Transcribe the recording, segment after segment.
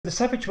The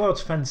Savage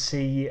Worlds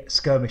Fantasy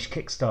Skirmish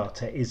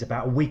Kickstarter is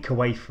about a week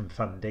away from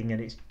funding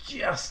and it's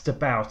just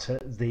about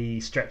at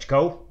the stretch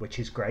goal, which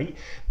is great.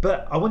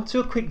 But I want to do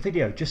a quick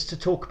video just to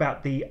talk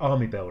about the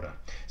army builder.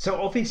 So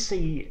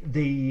obviously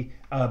the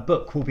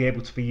book will be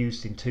able to be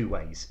used in two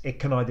ways. It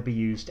can either be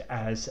used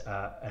as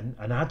an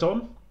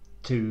add-on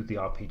to the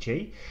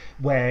RPG,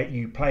 where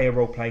you play a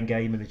role-playing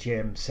game and the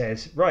GM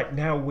says, right,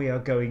 now we are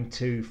going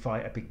to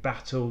fight a big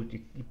battle.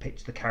 You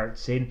pitch the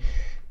characters in.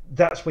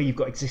 That's where you've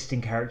got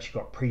existing characters,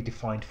 you've got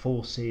predefined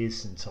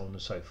forces and so on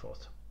and so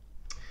forth.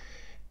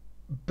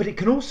 But it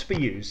can also be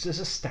used as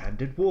a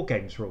standard war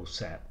games rule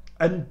set.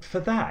 And for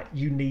that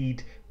you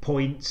need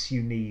points,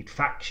 you need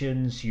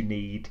factions, you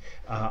need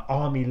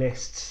army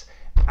lists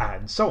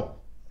and so on.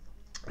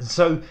 And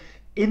so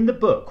in the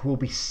book will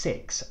be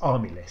 6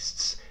 army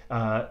lists.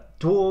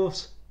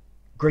 Dwarves,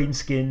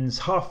 greenskins,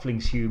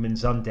 halflings,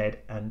 humans, undead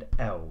and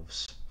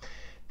elves.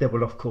 There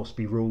will of course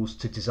be rules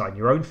to design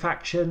your own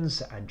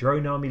factions and your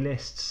own army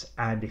lists,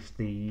 and if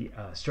the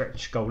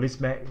stretch goal is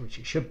met, which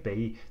it should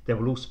be, there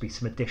will also be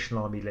some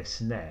additional army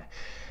lists in there.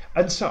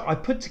 And so I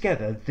put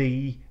together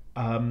the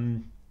a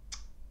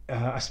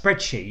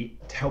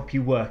spreadsheet to help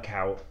you work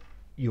out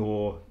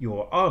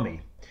your army.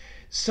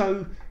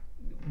 So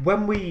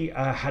when we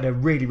had a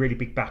really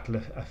big battle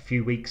a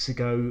few weeks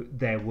ago,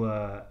 there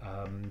were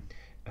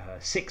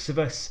 6 of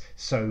us,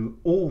 so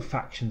all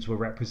factions were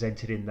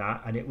represented in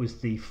that, and it was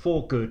the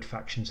 4 good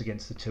factions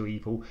against the 2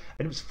 evil,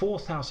 and it was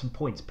 4,000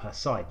 points per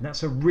side, and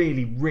that's a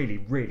really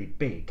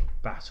big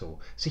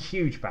battle. It's a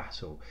huge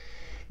battle.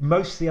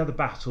 Most of the other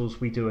battles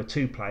we do are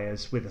 2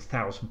 players with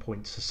 1,000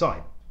 points a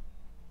side.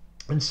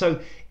 And so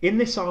in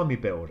this army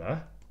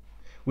builder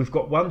we've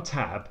got one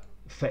tab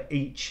for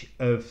each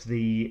of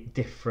the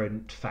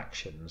different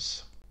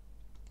factions.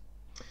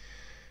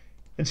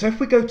 And so if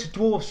we go to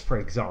dwarves, for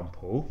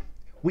example,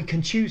 we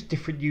can choose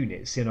different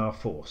units in our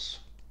force,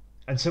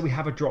 and so we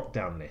have a drop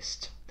down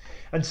list.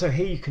 And so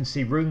here you can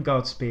see Rune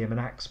Guard, Spearmen,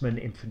 Axemen,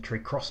 Infantry,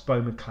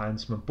 Crossbowmen,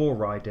 Clansmen, Boar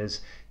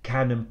Riders,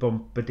 Cannon,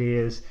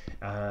 Bombardiers,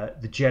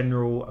 the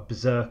General, a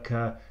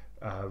Berserker,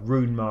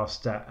 Rune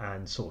Master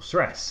and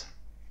Sorceress.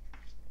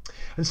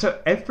 And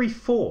so every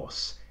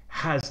force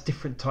has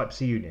different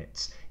types of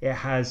units. It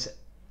has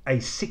a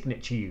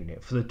signature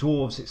unit. For the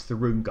dwarves it's the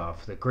Rune Guard,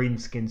 for the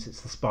greenskins it's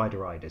the Spider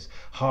Riders,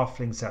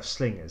 halflings have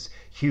slingers,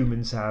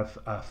 humans have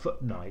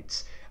foot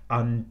knights,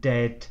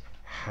 undead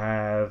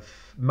have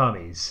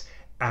mummies,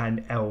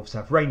 and elves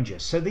have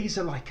rangers. So these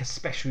are like a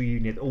special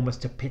unit that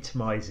almost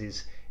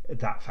epitomizes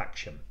that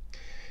faction.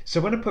 So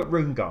when I put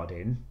Rune Guard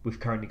in, we've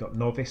currently got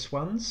novice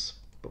ones,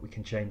 but we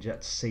can change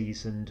that to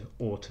seasoned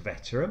or to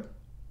veteran.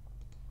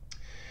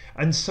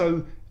 And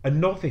so a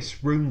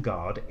novice Rune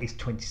Guard is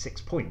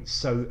 26 points.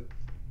 So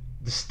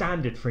the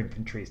standard for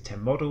infantry is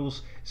 10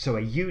 models, so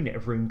a unit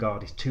of Rune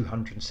Guard is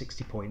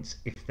 260 points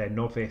if they're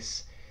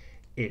novice,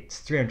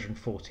 it's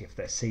 340 if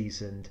they're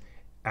seasoned,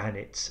 and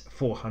it's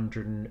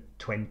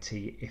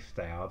 420 if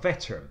they are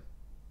veteran.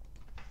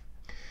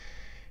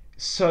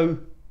 So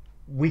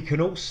we can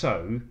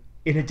also,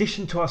 in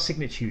addition to our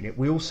signature unit,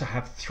 we also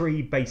have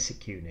 3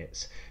 basic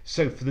units.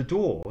 So for the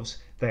dwarves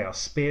they are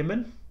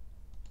spearmen,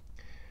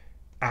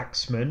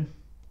 axemen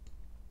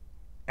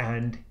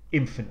and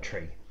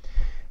infantry.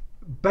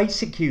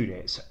 Basic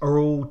units are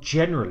all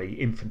generally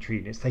infantry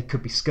units. They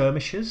could be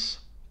skirmishers,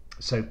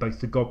 so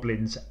both the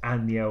goblins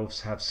and the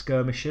elves have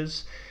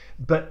skirmishers,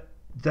 but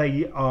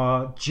they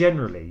are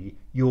generally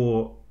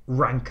your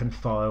rank and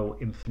file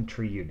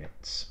infantry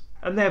units,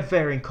 and they're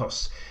varying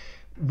costs.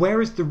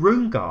 Whereas the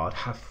Rune Guard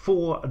have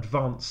 4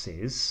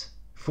 advances,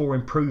 4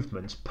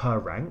 improvements per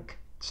rank.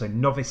 So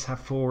novice have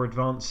 4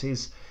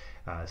 advances,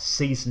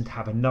 seasoned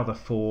have another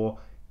 4,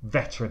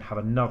 veteran have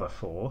another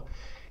 4.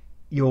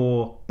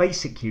 Your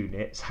basic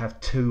units have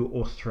 2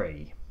 or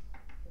 3,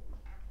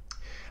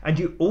 and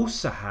you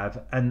also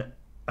have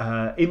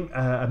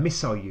a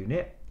missile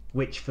unit,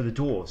 which for the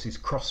dwarves is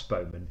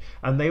crossbowmen,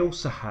 and they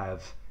also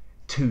have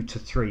 2 to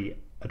 3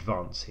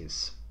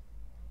 advances.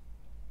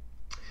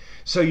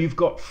 So you've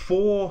got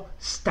 4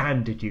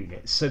 standard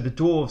units. So the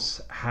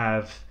dwarves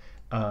have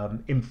have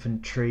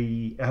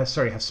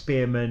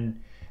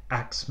spearmen,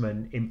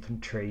 axemen,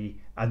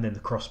 infantry, and then the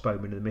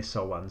crossbowmen and the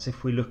missile ones.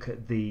 If we look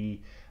at the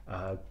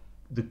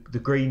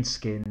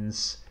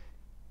greenskins,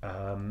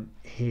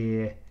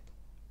 here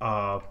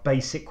are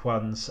basic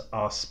ones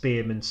are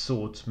spearmen,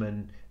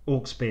 swordsmen,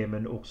 orc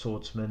spearmen, orc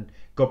swordsmen,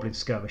 goblin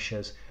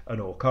skirmishers and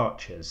orc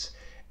archers,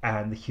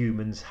 and the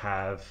humans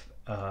have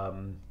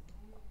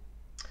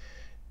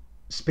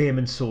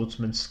spearmen,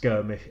 swordsmen,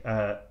 skirmish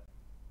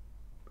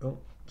oh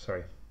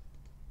sorry,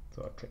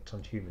 thought I clicked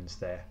on humans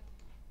there,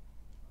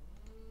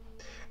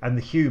 and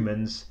the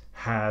humans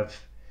have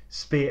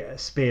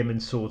spearmen,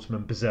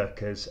 swordsmen,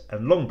 berserkers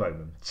and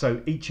longbowmen.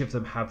 So each of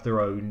them have their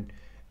own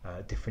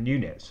different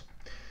units.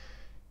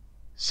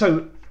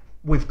 So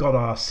we've got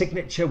our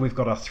signature, we've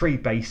got our 3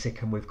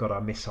 basic, and we've got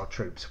our missile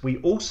troops. We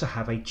also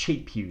have a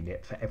cheap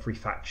unit for every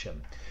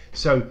faction.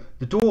 So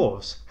the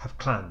dwarves have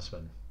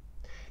clansmen,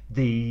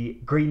 The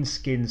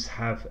greenskins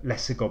have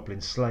lesser goblin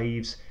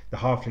slaves, the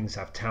halflings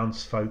have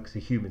townsfolk, the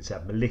humans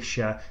have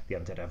militia, the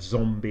undead have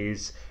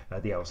zombies,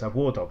 the elves have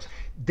war dogs.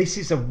 This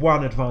is a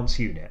 1 advance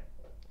unit.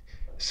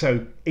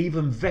 So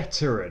even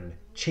veteran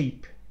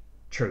cheap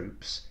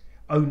troops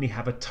only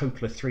have a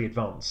total of 3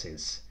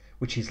 advances,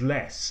 which is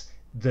less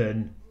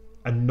than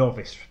a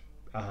novice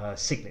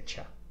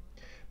signature.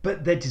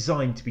 But they're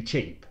designed to be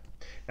cheap,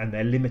 and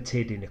they're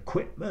limited in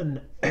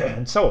equipment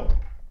and so on.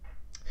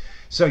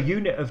 So a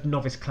unit of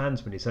novice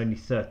clansmen is only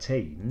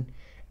 13,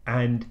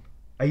 and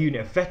a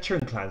unit of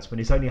veteran clansmen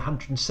is only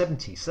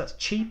 170. So that's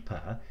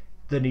cheaper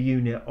than a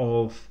unit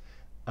of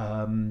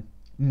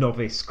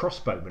novice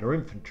crossbowmen or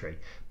infantry,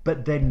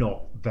 but they're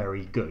not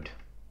very good.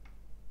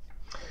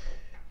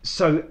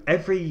 So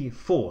every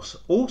force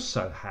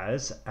also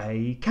has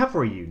a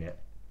cavalry unit.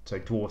 So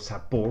dwarves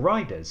have boar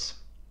riders,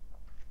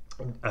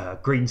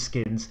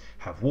 greenskins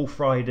have wolf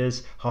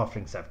riders,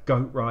 halflings have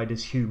goat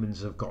riders,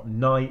 humans have got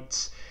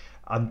knights,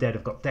 undead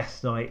have got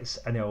death knights,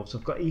 and elves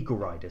have got eagle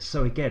riders.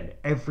 So again,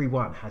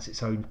 everyone has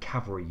its own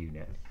cavalry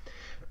unit.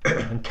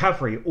 And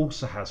cavalry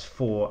also has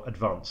 4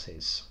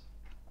 advances.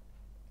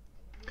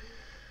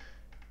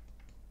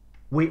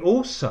 We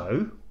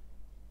also,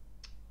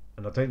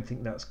 and I don't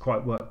think that's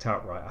quite worked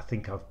out right, I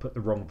think I've put the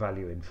wrong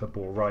value in for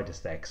boar riders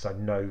there, because I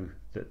know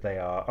that they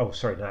are, oh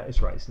sorry, no, that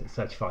is right, isn't it?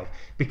 35,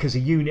 because a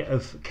unit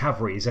of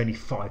cavalry is only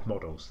 5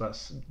 models.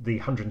 That's the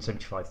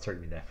 175 threw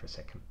me there for a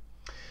second.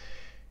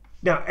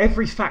 Now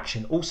every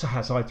faction also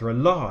has either a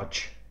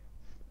large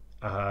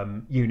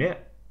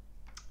unit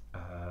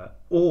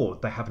or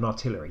they have an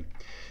artillery.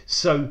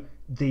 So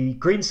the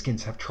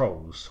greenskins have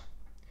trolls,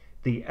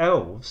 the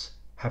elves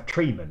have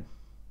treemen,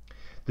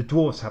 the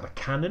dwarves have a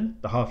cannon,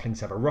 the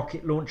halflings have a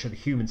rocket launcher, the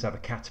humans have a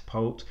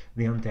catapult,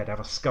 and the undead have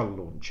a skull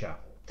launcher.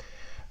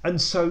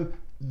 And so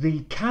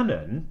the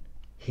cannon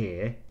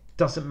here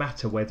doesn't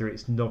matter whether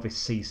it's novice,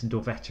 seasoned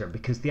or veteran,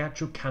 because the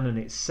actual cannon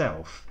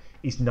itself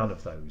is none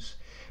of those.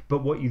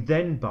 But what you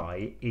then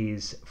buy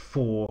is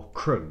 4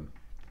 crew.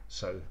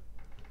 So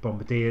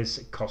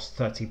bombardiers cost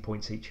 13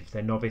 points each if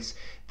they're novice.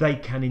 They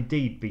can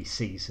indeed be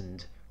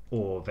seasoned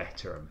or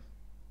veteran.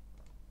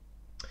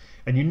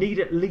 And you need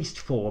at least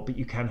 4, but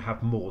you can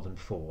have more than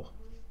 4.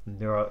 And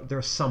there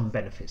are some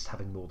benefits to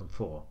having more than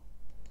 4.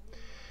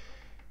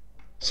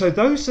 So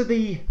those are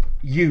the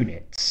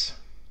units.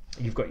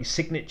 You've got your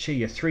signature,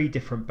 your 3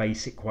 different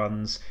basic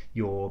ones,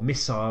 your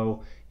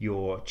missile,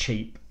 your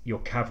cheap, your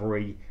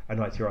cavalry, and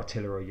either your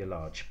artillery or your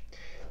large.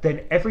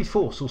 Then every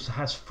force also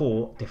has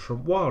 4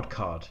 different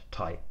wildcard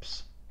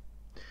types.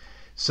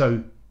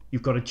 So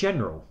you've got a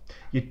general.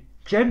 Your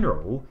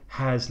general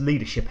has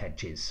leadership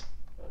edges.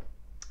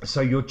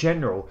 So your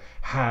general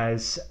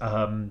has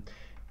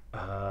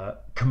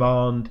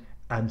command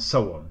and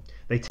so on.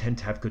 They tend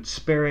to have good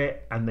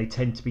spirit, and they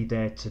tend to be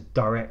there to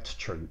direct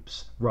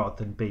troops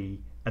rather than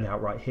be an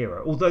outright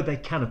hero. Although they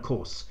can, of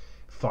course,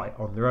 fight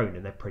on their own,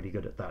 and they're pretty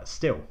good at that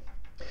still.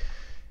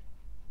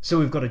 So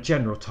we've got a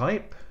general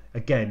type,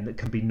 again, that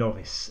can be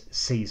novice,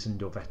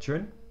 seasoned or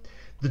veteran.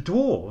 The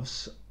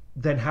dwarves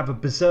then have a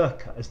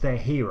berserker as their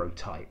hero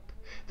type.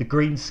 The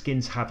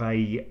greenskins have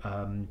a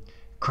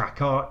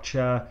crack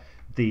archer,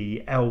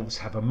 the elves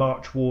have a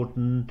march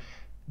warden,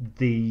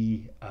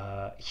 the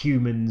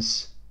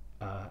humans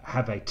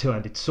have a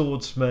 2-handed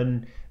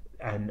swordsman,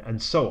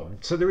 and so on.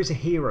 So there is a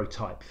hero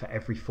type for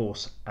every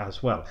force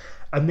as well.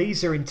 And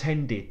these are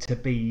intended to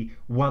be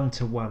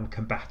 1-to-1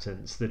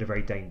 combatants that are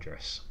very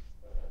dangerous.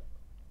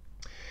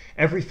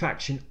 Every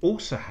faction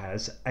also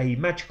has a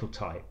magical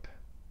type.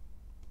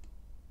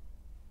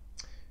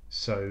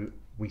 So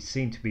we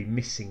seem to be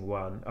missing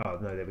one. Oh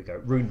no, there we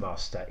go. Rune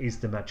Master is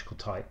the magical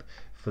type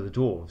for the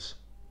dwarves.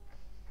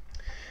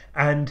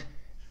 And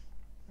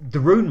the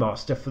Rune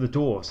Master for the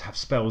dwarves have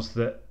spells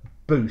that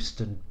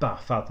boost and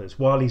buff others,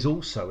 while he's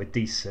also a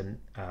decent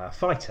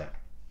fighter.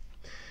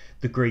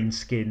 The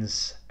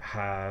greenskins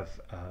have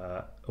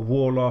a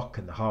warlock,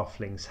 and the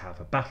halflings have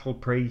a battle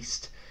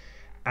priest,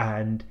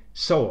 and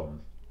so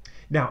on.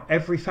 Now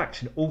every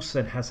faction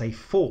also then has a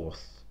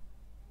 4th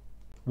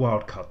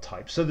wildcard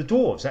type. So the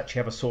dwarves actually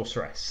have a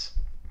sorceress,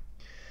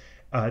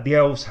 the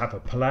elves have a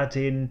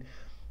paladin,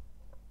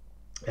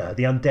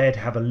 the undead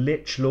have a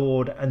lich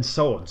lord, and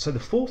so on. So the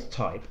 4th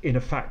type in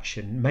a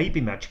faction may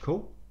be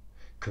magical,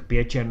 could be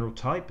a general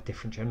type, a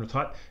different general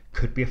type,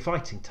 could be a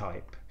fighting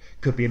type,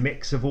 could be a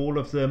mix of all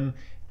of them.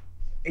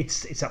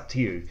 It's up to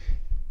you.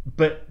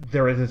 But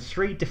there are the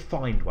 3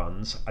 defined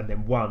ones, and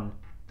then 1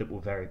 that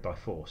will vary by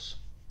force.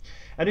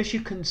 And as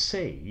you can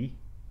see,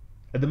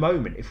 at the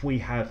moment, if we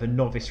have a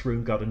novice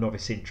rune guard, a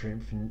novice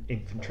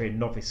infantry, a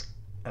novice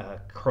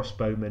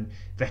crossbowman,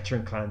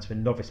 veteran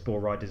clansman, novice boar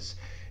riders,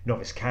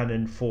 novice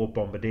cannon, 4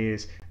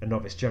 bombardiers, a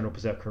novice general,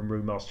 berserker, and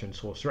rune master and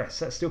sorceress,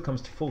 that still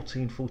comes to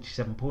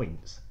 1447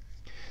 points.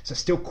 So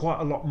still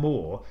quite a lot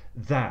more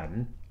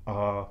than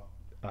our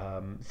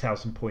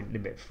 1,000 point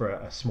limit for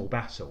a small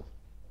battle.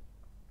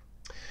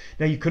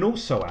 Now you can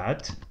also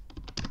add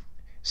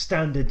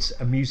standards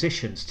and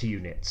musicians to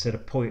units at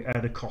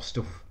a cost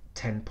of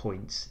 10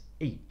 points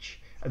each,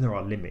 and there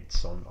are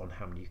limits on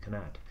how many you can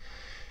add.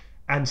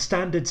 And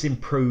standards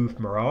improve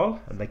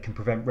morale and they can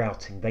prevent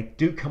routing. They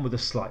do come with a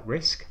slight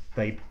risk.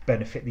 They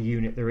benefit the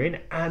unit they're in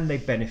and they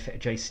benefit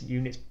adjacent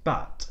units,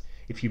 but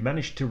if you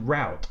manage to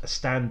rout a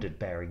standard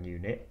bearing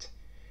unit,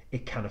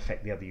 it can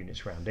affect the other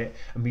units around it,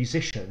 and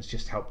musicians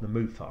just help them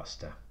move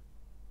faster.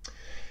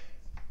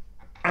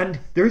 And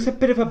there is a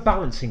bit of a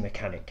balancing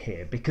mechanic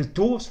here, because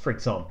dwarves, for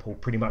example,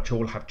 pretty much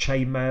all have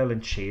chainmail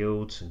and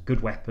shields and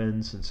good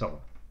weapons and so on.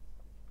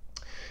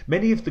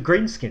 Many of the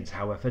greenskins,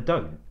 however,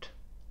 don't.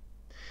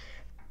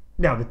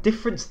 Now, the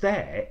difference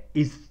there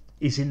is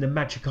in the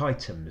magic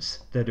items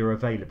that are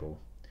available.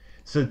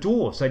 So the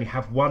dwarves only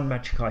have one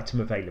magic item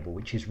available,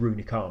 which is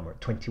runic armor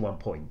at 21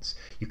 points.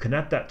 You can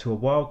add that to a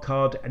wild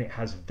card and it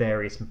has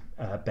various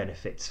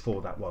benefits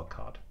for that wild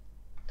card.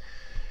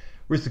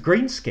 Whereas the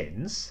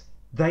greenskins,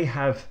 they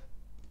have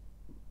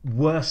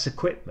worse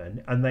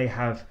equipment and they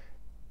have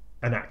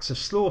an axe of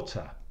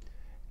slaughter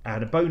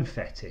and a bone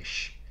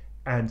fetish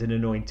and an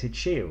anointed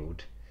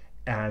shield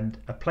and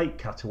a plate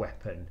cutter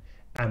weapon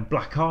and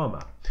black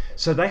armor.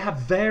 So they have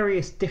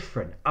various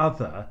different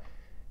other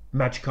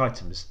magic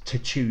items to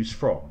choose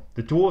from.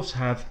 The dwarves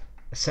have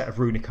a set of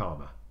runic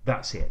armor.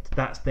 That's it.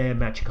 That's their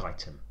magic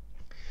item.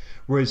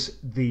 Whereas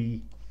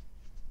the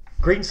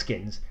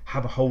greenskins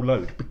have a whole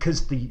load,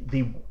 because the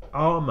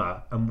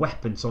armor and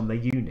weapons on their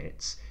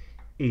units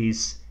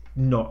is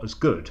not as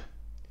good.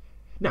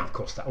 Now, of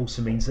course, that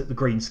also means that the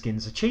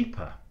greenskins are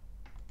cheaper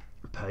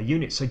per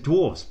unit. So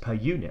dwarves per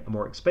unit are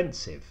more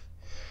expensive.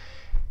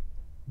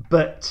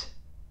 But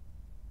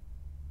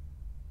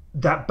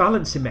that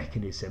balancing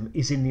mechanism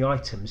is in the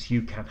items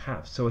you can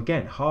have. So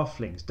again,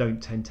 halflings don't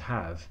tend to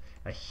have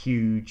a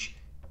huge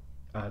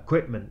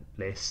equipment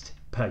list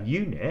per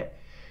unit,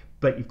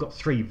 but you've got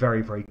 3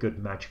 very, very good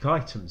magic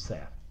items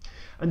there.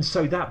 And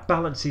so that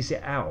balances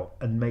it out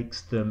and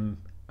makes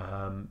them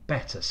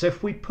better. So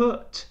if we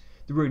put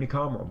the runic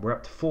armor on, we're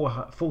up to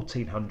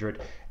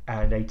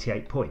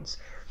 1,488 points.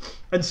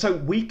 And so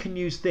we can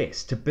use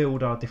this to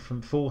build our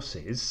different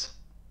forces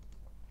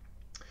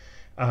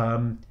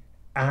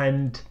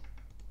and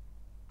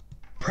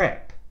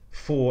prep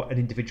for an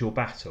individual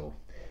battle.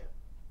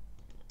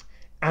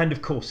 And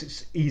of course,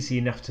 it's easy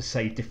enough to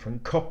save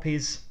different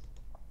copies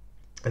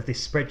of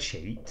this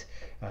spreadsheet.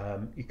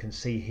 You can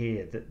see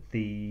here that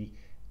the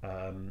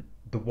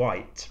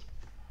white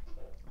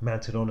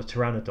mounted on a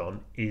pteranodon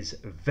is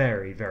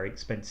very, very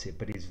expensive,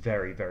 but is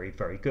very, very,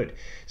 very good.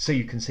 So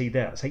you can see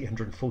there, it's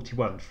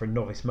 841 for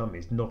novice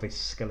mummies, novice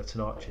skeleton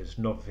archers,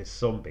 novice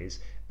zombies,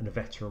 and a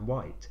veteran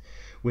white.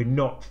 We're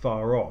not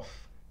far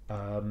off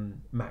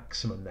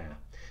maximum there.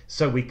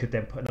 So we could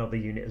then put another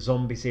unit of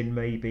zombies in,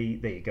 maybe.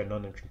 There you go,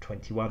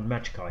 921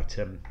 magic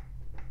item,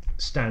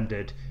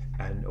 standard,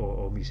 and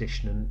or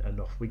musician, and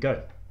off we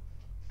go.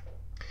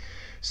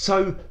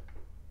 So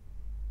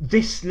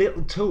this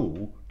little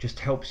tool just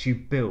helps you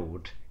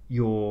build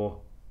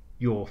your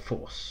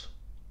force.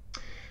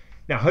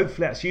 Now,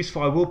 hopefully that's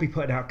useful. I will be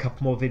putting out a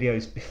couple more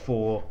videos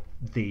before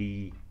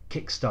the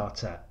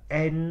Kickstarter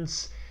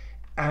ends,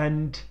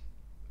 and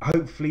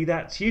hopefully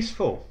that's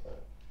useful.